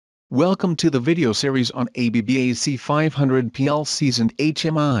Welcome to the video series on ABB AC500 PLCs and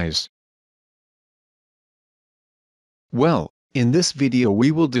HMIs. Well, in this video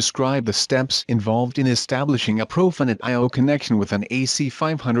we will describe the steps involved in establishing a PROFINET I/O connection with an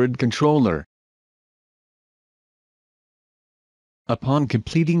AC500 controller. Upon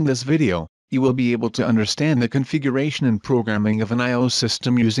completing this video, you will be able to understand the configuration and programming of an I/O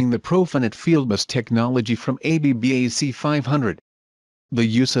system using the PROFINET fieldbus technology from ABB AC500. The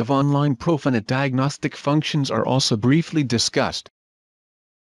use of online PROFINET diagnostic functions are also briefly discussed.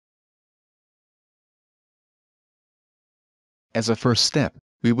 As a first step,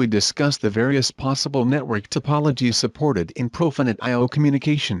 we will discuss the various possible network topologies supported in PROFINET I/O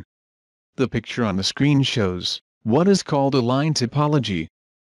communication. The picture on the screen shows what is called a line topology.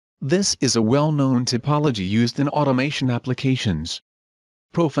 This is a well-known topology used in automation applications.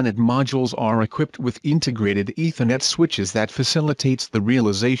 PROFINET modules are equipped with integrated Ethernet switches that facilitates the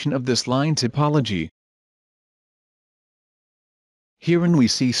realization of this line topology. Herein we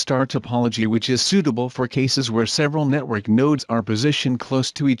see star topology, which is suitable for cases where several network nodes are positioned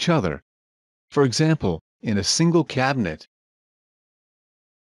close to each other. For example, in a single cabinet.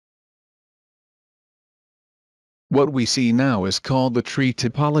 What we see now is called the tree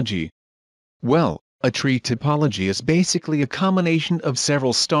topology. Well, a tree topology is basically a combination of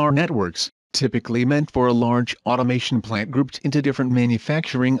several star networks, typically meant for a large automation plant grouped into different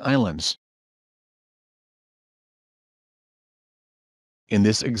manufacturing islands. In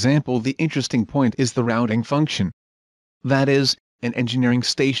this example, the interesting point is the routing function. That is, an engineering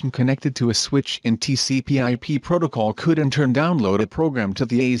station connected to a switch in TCP/IP protocol could in turn download a program to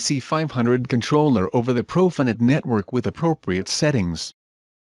the AC500 controller over the PROFINET network with appropriate settings.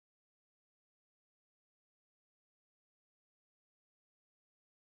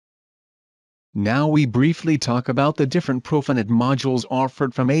 Now we briefly talk about the different PROFINET modules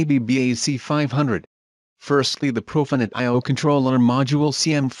offered from ABB AC500. Firstly, the PROFINET I/O controller module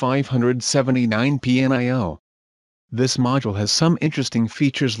CM579PNIO. This module has some interesting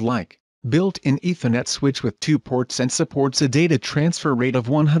features like built-in Ethernet switch with 2 ports and supports a data transfer rate of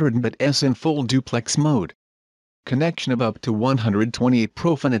 100 Mbps in full duplex mode. Connection of up to 128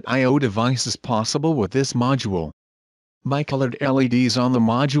 PROFINET I/O devices possible with this module. Bicolored LEDs on the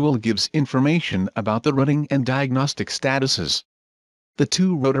module gives information about the running and diagnostic statuses. The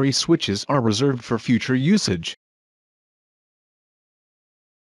 2 rotary switches are reserved for future usage.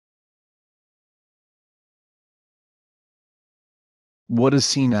 What is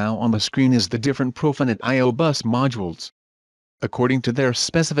seen now on the screen is the different PROFINET I/O bus modules. According to their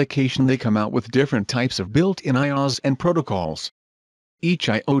specification, they come out with different types of built-in IOs and protocols. Each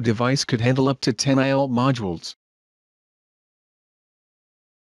I/O device could handle up to 10 I/O modules.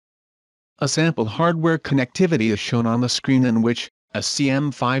 A sample hardware connectivity is shown on the screen, in which a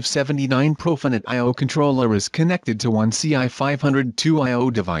CM579 PROFINET I/O controller is connected to one CI502 I/O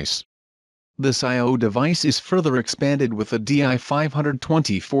device. This I/O device is further expanded with a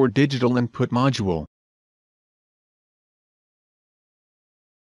DI524 digital input module.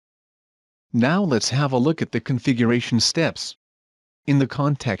 Now let's have a look at the configuration steps. In the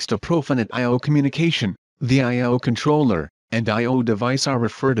context of PROFINET I/O communication, the I/O controller and I/O device are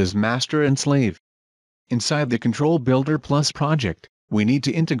referred as master and slave. Inside the Control Builder Plus project, we need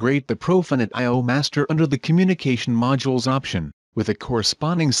to integrate the PROFINET I/O master under the Communication Modules option, with a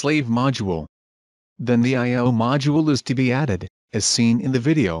corresponding slave module. Then the I/O module is to be added, as seen in the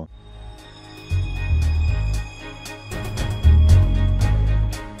video.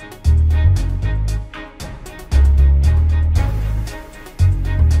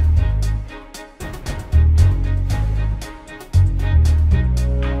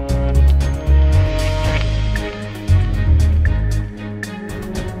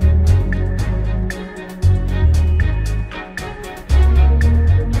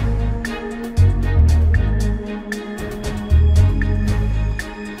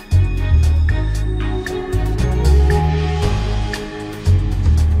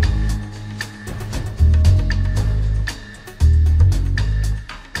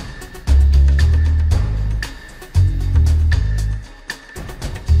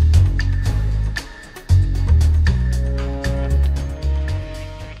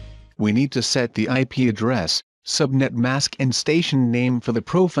 We need to set the IP address, subnet mask and station name for the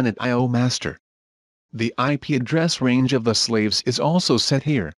PROFINET I/O master. The IP address range of the slaves is also set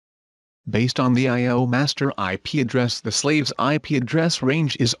here. Based on the I/O master IP address, the slave's IP address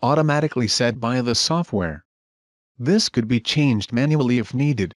range is automatically set by the software. This could be changed manually if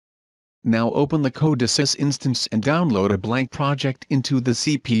needed. Now open the Codesys instance and download a blank project into the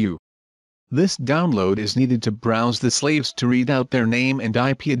CPU. This download is needed to browse the slaves to read out their name and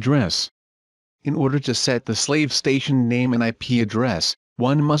IP address. In order to set the slave station name and IP address,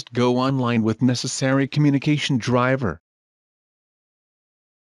 one must go online with necessary communication driver.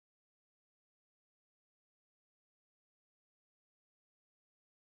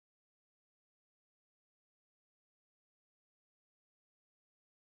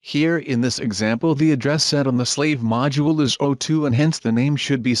 Here in this example, the address set on the slave module is 02 and hence the name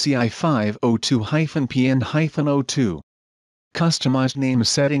should be CI502-PN-02. Customized name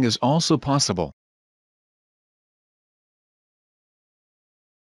setting is also possible.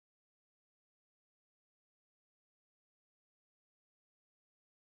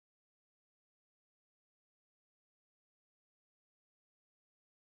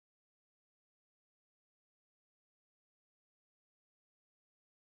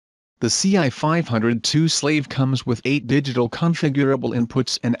 The CI502 slave comes with 8 digital configurable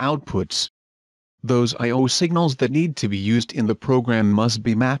inputs and outputs. Those I/O signals that need to be used in the program must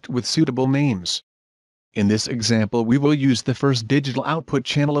be mapped with suitable names. In this example, we will use the first digital output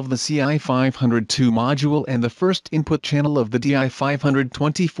channel of the CI502 module and the first input channel of the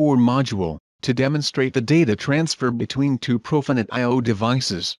DI524 module, to demonstrate the data transfer between two PROFINET I/O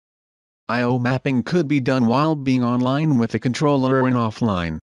devices. I/O mapping could be done while being online with the controller and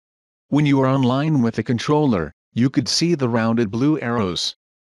offline. When you are online with the controller, you could see the rounded blue arrows.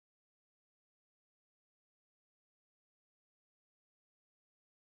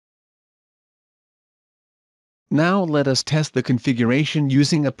 Now let us test the configuration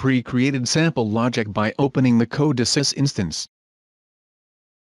using a pre-created sample logic by opening the code.sys instance.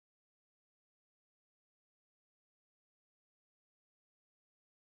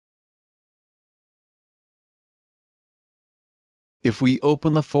 If we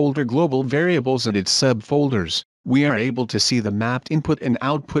open the folder Global Variables and its subfolders, we are able to see the mapped input and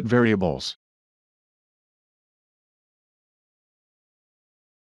output variables.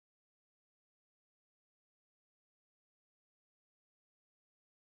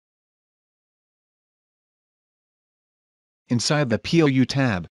 Inside the PLU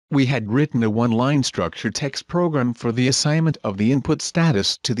tab, we had written a one-line structured text program for the assignment of the input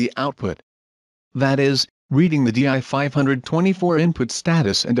status to the output. That is, reading the DI524 input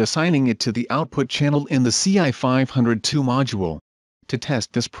status and assigning it to the output channel in the CI502 module. To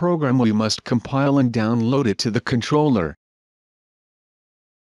test this program, we must compile and download it to the controller.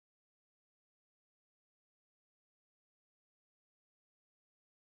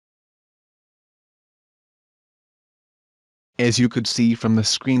 As you could see from the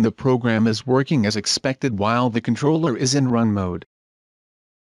screen, the program is working as expected while the controller is in run mode.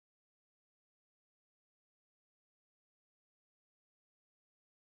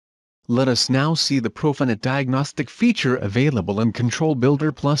 Let us now see the PROFINET diagnostic feature available in Control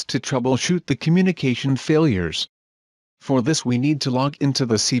Builder Plus to troubleshoot the communication failures. For this, we need to log into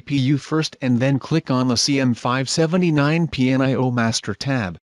the CPU first and then click on the CM579 PNIO Master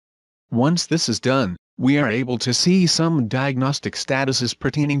tab. Once this is done, we are able to see some diagnostic statuses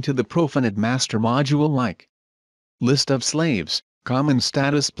pertaining to the PROFINET Master module like List of slaves, Common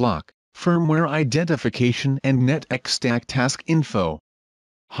Status Block, Firmware Identification and NetXstack Task Info.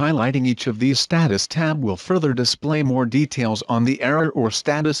 Highlighting each of these status tab will further display more details on the error or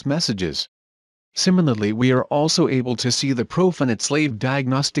status messages. Similarly, we are also able to see the PROFINET slave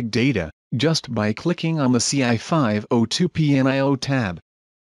diagnostic data, just by clicking on the CI502 PNIO tab.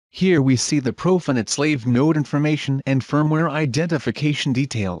 Here we see the PROFINET slave node information and firmware identification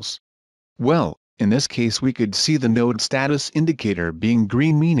details. Well, in this case we could see the node status indicator being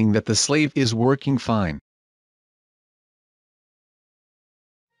green, meaning that the slave is working fine.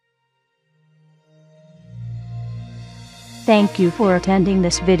 Thank you for attending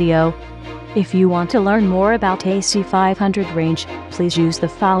this video. If you want to learn more about AC500 range, please use the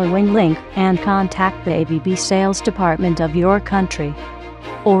following link and contact the ABB sales department of your country.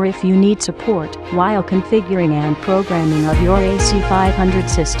 Or if you need support while configuring and programming of your AC500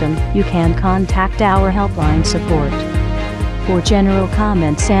 system, you can contact our helpline support. For general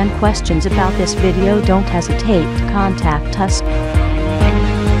comments and questions about this video, don't hesitate to contact us.